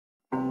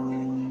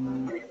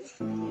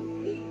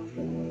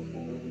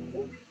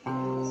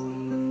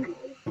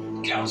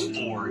Counts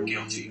 4,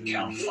 guilty.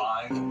 Count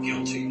 5,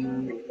 guilty.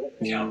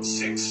 Count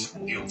 6,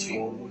 guilty.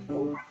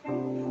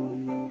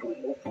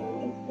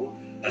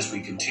 As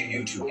we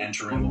continue to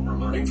enter in what we're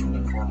learning from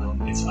the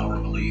courtroom, it's our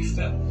belief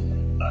that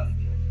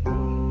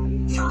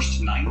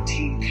first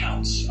 19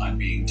 counts, I'm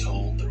being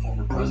told, the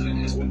former president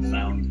has been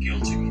found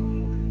guilty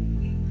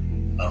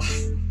of.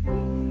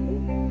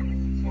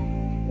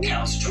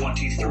 Counts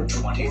 20 through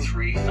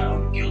 23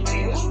 found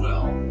guilty as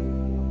well.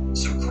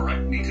 So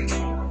correct me,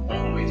 control room,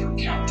 all the way through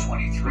count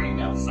 23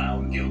 now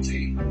found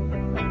guilty.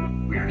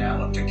 We are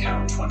now up to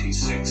count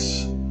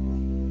 26.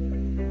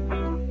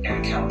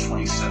 And count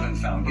 27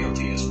 found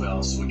guilty as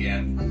well. So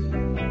again,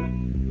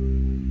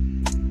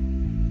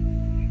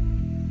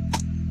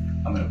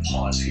 I'm going to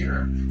pause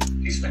here.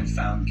 He's been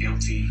found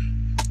guilty.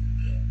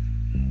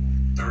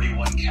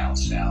 31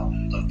 counts now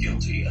of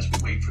guilty as we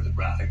wait for the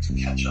graphic to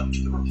catch up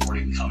to the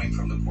reporting coming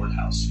from the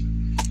courthouse.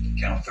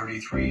 Count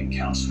 33 and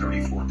counts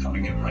 34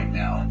 coming in right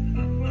now.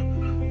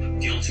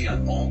 Guilty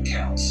on all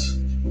counts.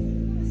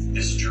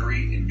 This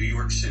jury in New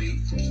York City,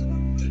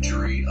 the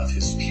jury of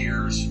his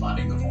peers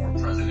finding the former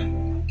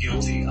president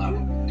guilty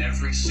on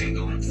every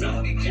single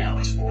felony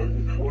count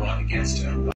brought against him.